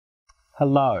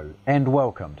Hello and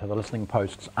welcome to the Listening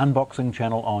Post's unboxing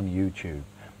channel on YouTube.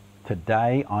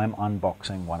 Today I'm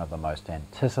unboxing one of the most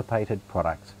anticipated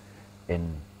products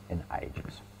in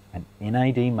ages, an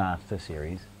NAD Master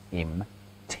Series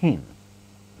M10.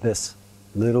 This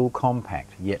little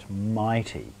compact yet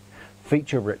mighty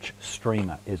feature-rich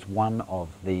streamer is one of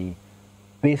the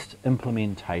best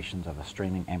implementations of a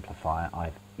streaming amplifier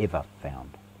I've ever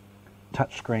found.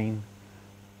 Touchscreen,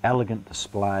 elegant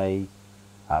display,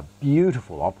 a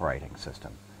beautiful operating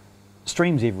system,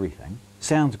 streams everything,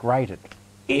 sounds great at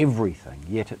everything,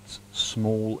 yet it's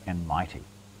small and mighty.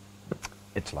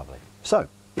 It's lovely. So,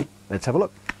 let's have a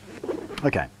look.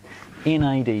 Okay,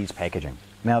 NAD's packaging.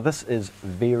 Now this is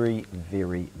very,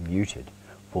 very muted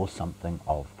for something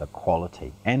of the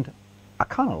quality, and I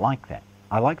kind of like that.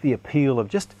 I like the appeal of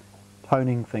just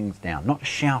toning things down, not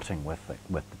shouting with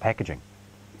the packaging.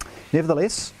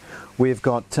 Nevertheless, we've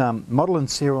got model and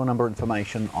serial number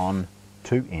information on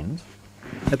two ends.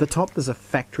 At the top there's a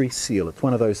factory seal. It's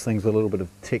one of those things with a little bit of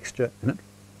texture in it.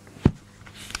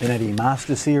 NAD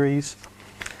Master Series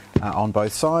on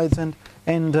both sides, and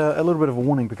a little bit of a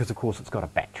warning because of course it's got a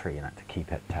battery in it to keep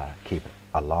it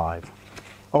alive.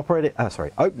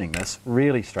 Opening this,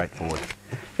 really straightforward.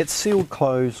 It's sealed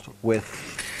closed with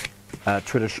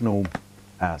traditional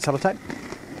sellotape,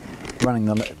 running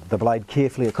the blade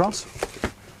carefully across,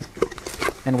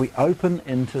 and we open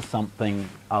into something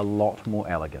a lot more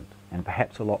elegant and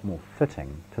perhaps a lot more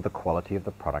fitting to the quality of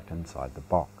the product inside the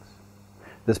box.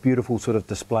 This beautiful sort of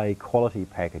display quality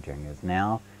packaging is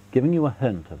now giving you a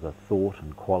hint of the thought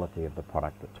and quality of the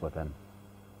product that's within.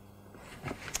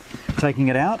 Taking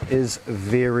it out is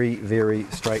very, very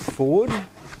straightforward.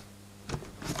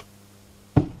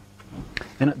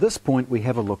 And at this point we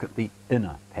have a look at the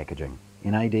inner packaging.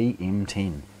 NAD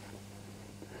M10,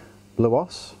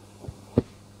 BluOS,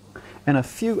 and a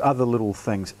few other little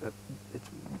things. It's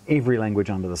every language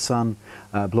under the sun.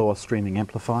 BluOS streaming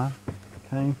amplifier,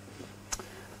 okay.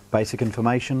 Basic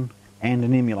information and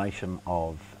an emulation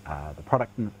of the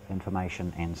product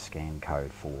information and scan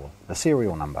code for the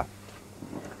serial number.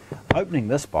 Opening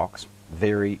this box,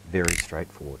 very, very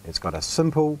straightforward. It's got a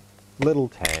simple little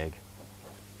tag,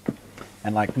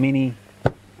 and like many,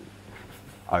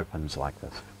 opens like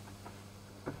this.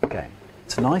 Okay,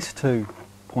 it's nice to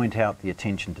point out the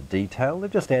attention to detail. They've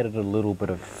just added a little bit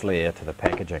of flair to the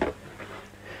packaging.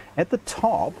 At the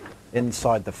top,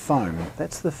 inside the foam,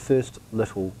 that's the first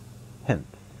little hint.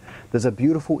 There's a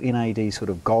beautiful NAD sort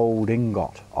of gold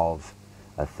ingot of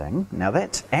a thing. Now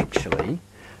that's actually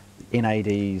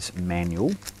NAD's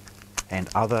manual and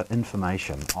other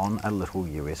information on a little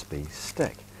USB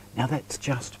stick. Now that's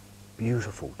just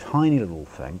beautiful, tiny little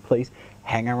thing. Please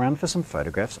hang around for some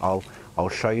photographs. I'll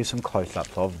show you some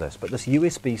close-ups of this. But this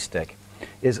USB stick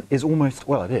is almost,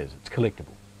 well, it is. It's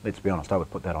collectible. Let's be honest, I would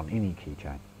put that on any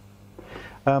keychain.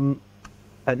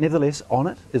 Nevertheless, on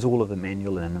it is all of the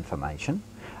manual and information,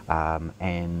 yeah,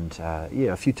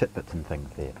 a few tidbits and things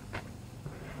there.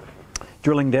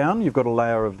 Drilling down, you've got a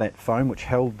layer of that foam which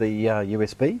held the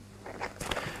USB.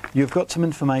 You've got some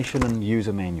information and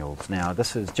user manuals. Now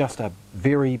this is just a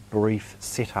very brief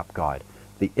setup guide.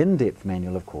 The in-depth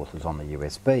manual of course is on the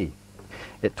USB.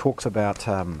 It talks about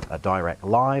a Direct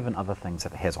Live and other things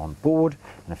that it has on board,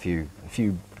 and a few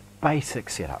basic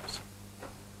setups.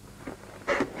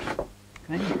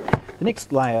 Okay. The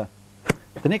next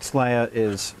layer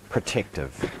is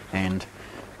protective, and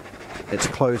it's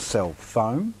closed cell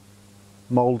foam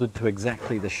molded to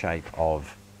exactly the shape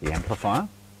of the amplifier.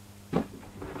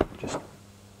 Just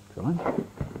drill in.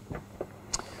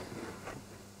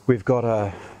 We've got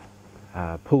a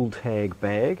pull tag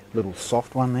bag, little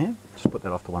soft one there. Just put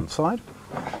that off to one side.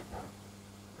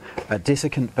 A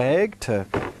desiccant bag to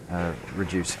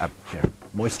reduce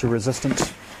moisture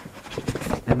resistance,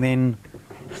 and then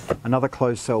another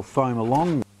closed cell foam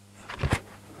along with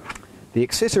the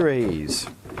accessories.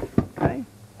 Okay.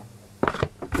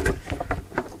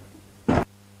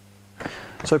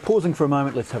 So pausing for a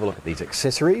moment, let's have a look at these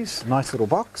accessories. Nice little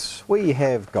box. We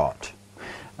have got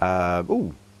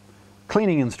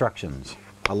cleaning instructions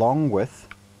along with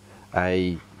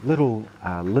a little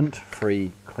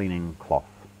lint-free cleaning cloth.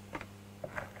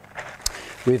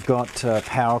 We've got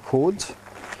power cords.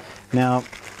 Now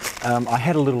I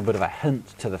had a little bit of a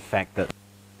hint to the fact that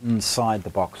inside the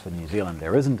box for New Zealand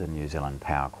there isn't a New Zealand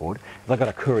power cord. I've got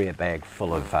a courier bag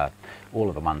full of all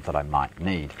of the ones that I might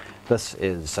need. This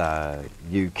is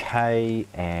UK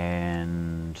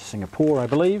and Singapore, I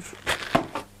believe.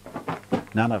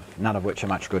 None of which are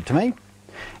much good to me.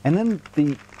 And then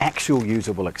the actual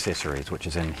usable accessories, which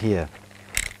is in here.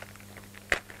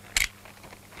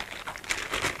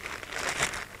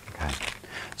 Okay.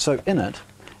 So in it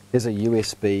is a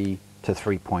USB to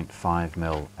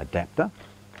 3.5mm adapter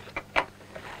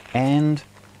and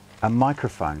a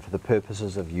microphone for the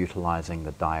purposes of utilising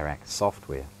the Dirac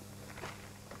software.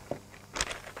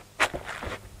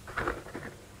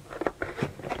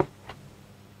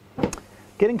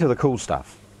 Getting to the cool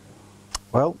stuff.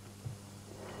 Well,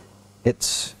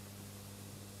 it's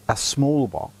a small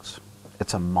box,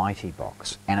 it's a mighty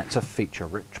box, and it's a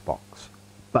feature-rich box.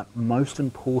 But most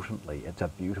importantly, it's a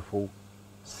beautiful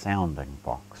sounding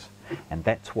box. And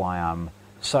that's why I'm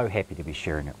so happy to be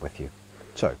sharing it with you.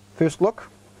 So, first look.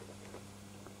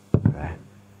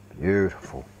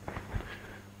 Beautiful.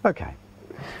 Okay.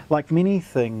 Like many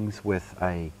things with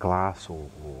a glass or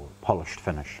polished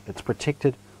finish, it's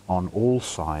protected on all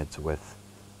sides with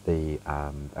a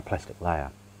plastic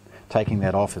layer. Taking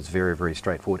that off is very, very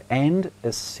straightforward and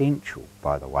essential,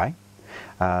 by the way.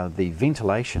 The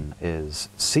ventilation is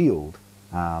sealed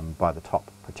by the top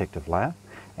protective layer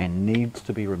and needs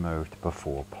to be removed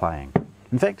before playing.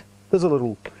 In fact, there's a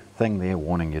little thing there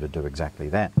warning you to do exactly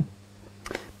that.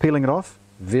 Peeling it off,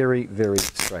 very, very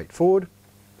straightforward.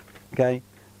 Okay,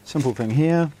 simple thing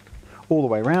here, all the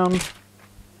way around,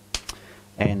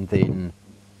 and then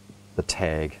the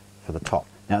tag for the top.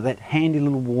 Now that handy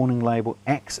little warning label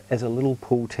acts as a little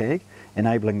pull tag,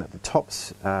 enabling that the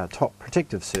top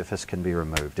protective surface can be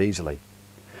removed easily.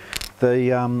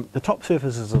 The top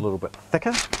surface is a little bit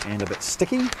thicker and a bit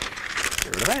sticky. Get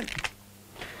rid of that.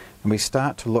 And we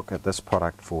start to look at this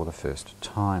product for the first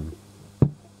time.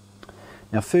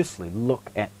 Now firstly, look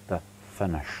at the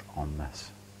finish on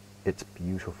this. It's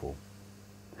beautiful.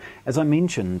 As I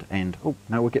mentioned, and oh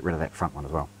no, we'll get rid of that front one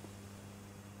as well.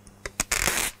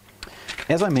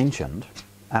 As I mentioned,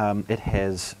 it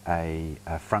has a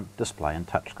front display and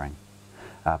touchscreen.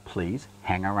 Please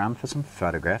hang around for some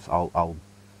photographs. I'll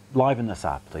liven this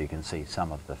up so you can see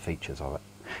some of the features of it.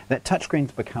 That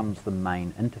touchscreen becomes the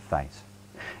main interface.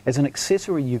 As an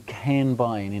accessory, you can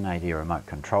buy an NAD remote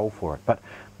control for it, but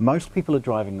most people are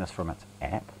driving this from its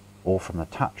app or from the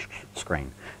touch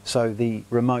screen. So the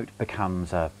remote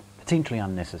becomes a potentially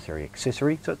unnecessary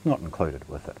accessory, so it's not included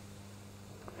with it.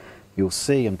 You'll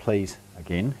see, and please,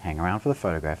 again, hang around for the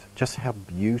photograph, just how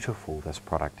beautiful this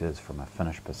product is from a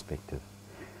finish perspective.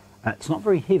 It's not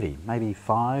very heavy, maybe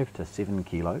 5 to 7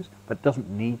 kilos, but it doesn't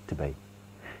need to be.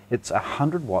 It's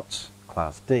 100 watts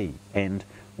Class D, and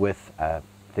with a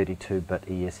 32-bit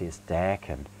ESS DAC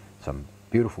and some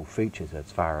beautiful features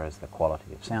as far as the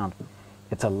quality of sound,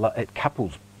 it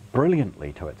couples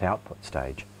brilliantly to its output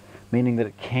stage, meaning that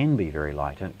it can be very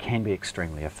light and it can be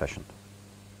extremely efficient.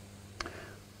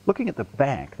 Looking at the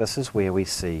back, this is where we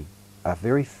see a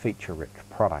very feature-rich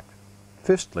product.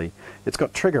 Firstly, it's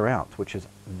got trigger outs, which is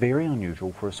very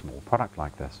unusual for a small product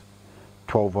like this.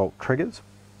 12-volt triggers,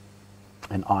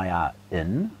 an IR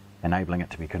in, enabling it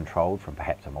to be controlled from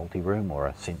perhaps a multi-room or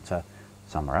a sensor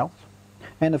somewhere else,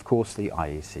 and of course the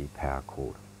IEC power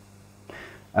cord.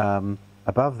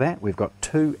 Above that, we've got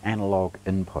 2 analog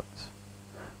inputs.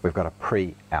 We've got a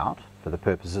pre-out for the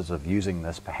purposes of using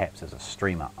this perhaps as a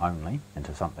streamer only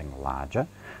into something larger,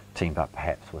 teamed up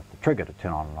perhaps with the trigger to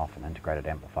turn on and off an integrated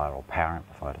amplifier or power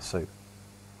amplifier to suit.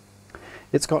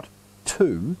 It's got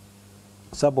 2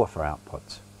 subwoofer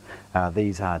outputs.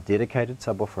 These are dedicated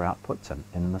subwoofer outputs, and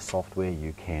in the software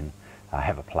you can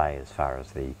have a play as far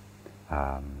as the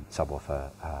subwoofer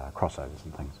crossovers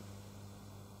and things.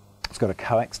 It's got a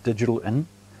coax digital in,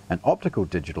 an optical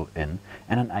digital in,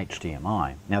 and an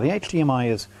HDMI. Now the HDMI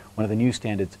is one of the new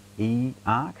standards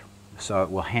eARC, so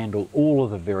it will handle all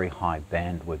of the very high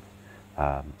bandwidth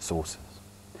sources.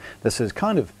 This is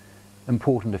kind of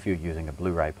important if you're using a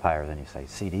Blu-ray player than you say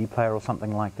CD player or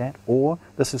something like that, or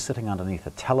this is sitting underneath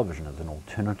a television as an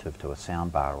alternative to a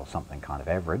soundbar or something kind of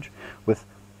average, with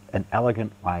an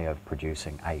elegant way of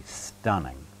producing a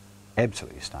stunning,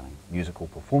 absolutely stunning musical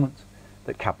performance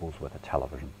that couples with a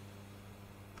television.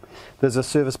 There's a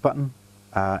service button,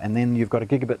 and then you've got a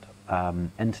gigabit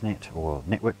internet or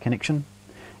network connection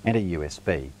and a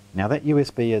USB. Now that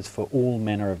USB is for all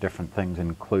manner of different things,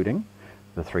 including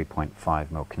the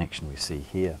 3.5mm connection we see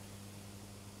here.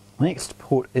 The next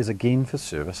port is again for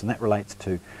service, and that relates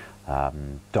to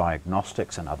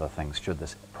diagnostics and other things should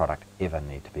this product ever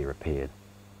need to be repaired.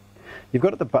 You've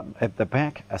got at the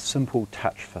back a simple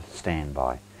touch for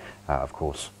standby, of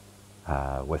course,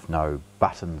 with no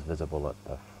buttons visible at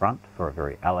the front for a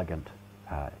very elegant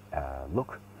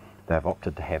look. They've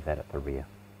opted to have that at the rear.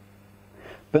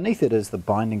 Beneath it is the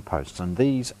binding posts, and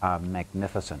these are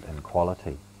magnificent in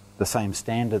quality. The same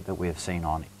standard that we've seen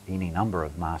on any number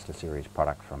of Master Series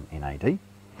products from NAD.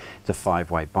 It's a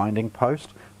 5-way binding post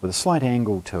with a slight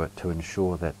angle to it to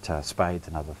ensure that spades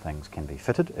and other things can be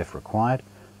fitted if required,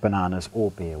 bananas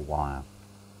or bare wire.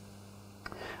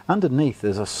 Underneath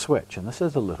there's a switch, and this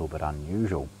is a little bit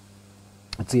unusual.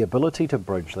 It's the ability to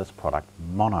bridge this product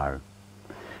mono.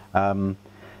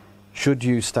 Should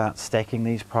you start stacking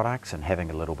these products and having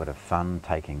a little bit of fun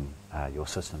taking your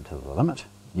system to the limit,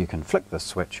 you can flick this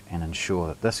switch and ensure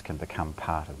that this can become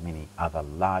part of many other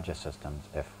larger systems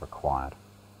if required.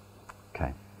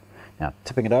 Okay, now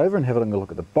tipping it over and having a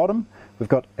look at the bottom, we've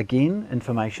got again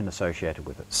information associated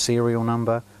with its serial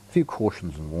number, a few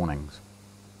cautions and warnings.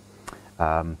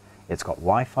 It's got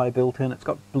Wi-Fi built in, it's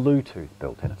got Bluetooth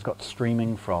built in, it's got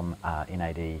streaming from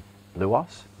NAD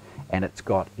BluOS, and it's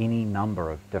got any number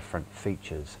of different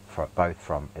features for both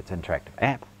from its interactive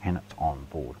app and its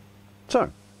onboard.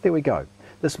 So there we go.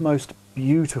 This most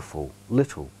beautiful,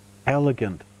 little,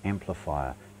 elegant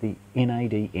amplifier, the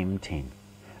NAD M10,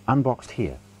 unboxed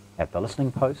here at the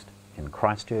Listening Post in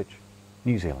Christchurch,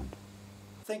 New Zealand.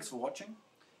 Thanks for watching.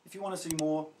 If you want to see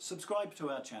more, subscribe to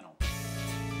our channel.